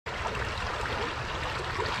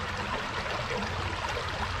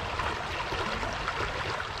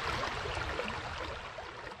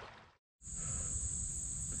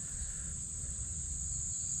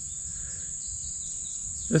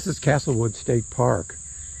This is Castlewood State Park,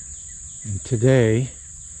 and today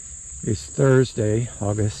is Thursday,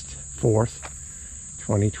 August 4th,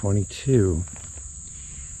 2022.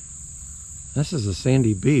 This is a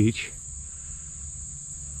sandy beach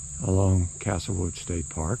along Castlewood State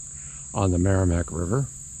Park on the Meramec River.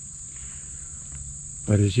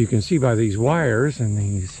 But as you can see by these wires and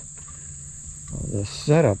this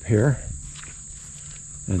setup here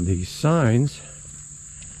and these signs,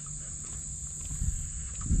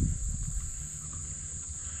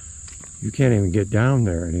 you can't even get down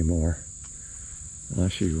there anymore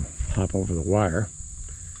unless you hop over the wire.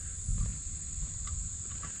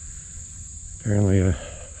 Apparently a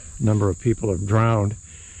number of people have drowned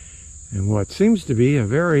in what seems to be a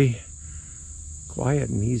very quiet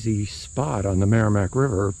and easy spot on the Meramec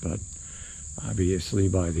River, but obviously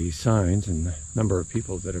by these signs and the number of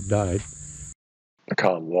people that have died, the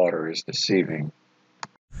calm water is deceiving.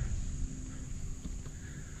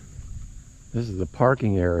 This is the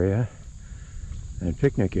parking area and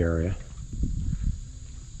picnic area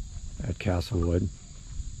at Castlewood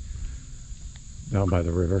down by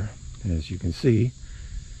the river. As you can see,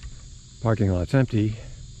 parking lot's empty.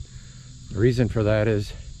 The reason for that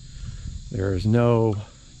is there is no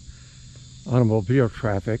automobile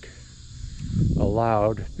traffic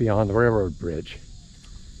allowed beyond the railroad bridge.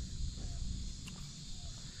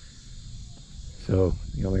 So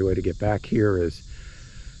the only way to get back here is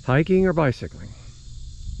hiking or bicycling.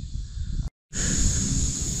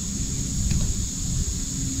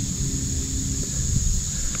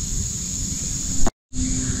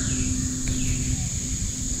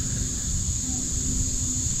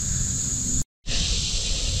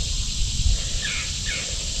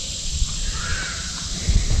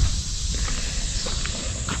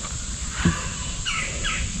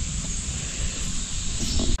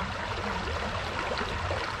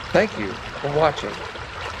 Thank you for watching.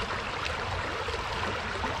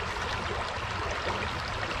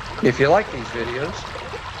 If you like these videos,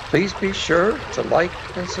 please be sure to like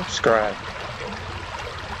and subscribe.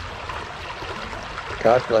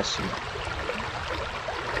 God bless you.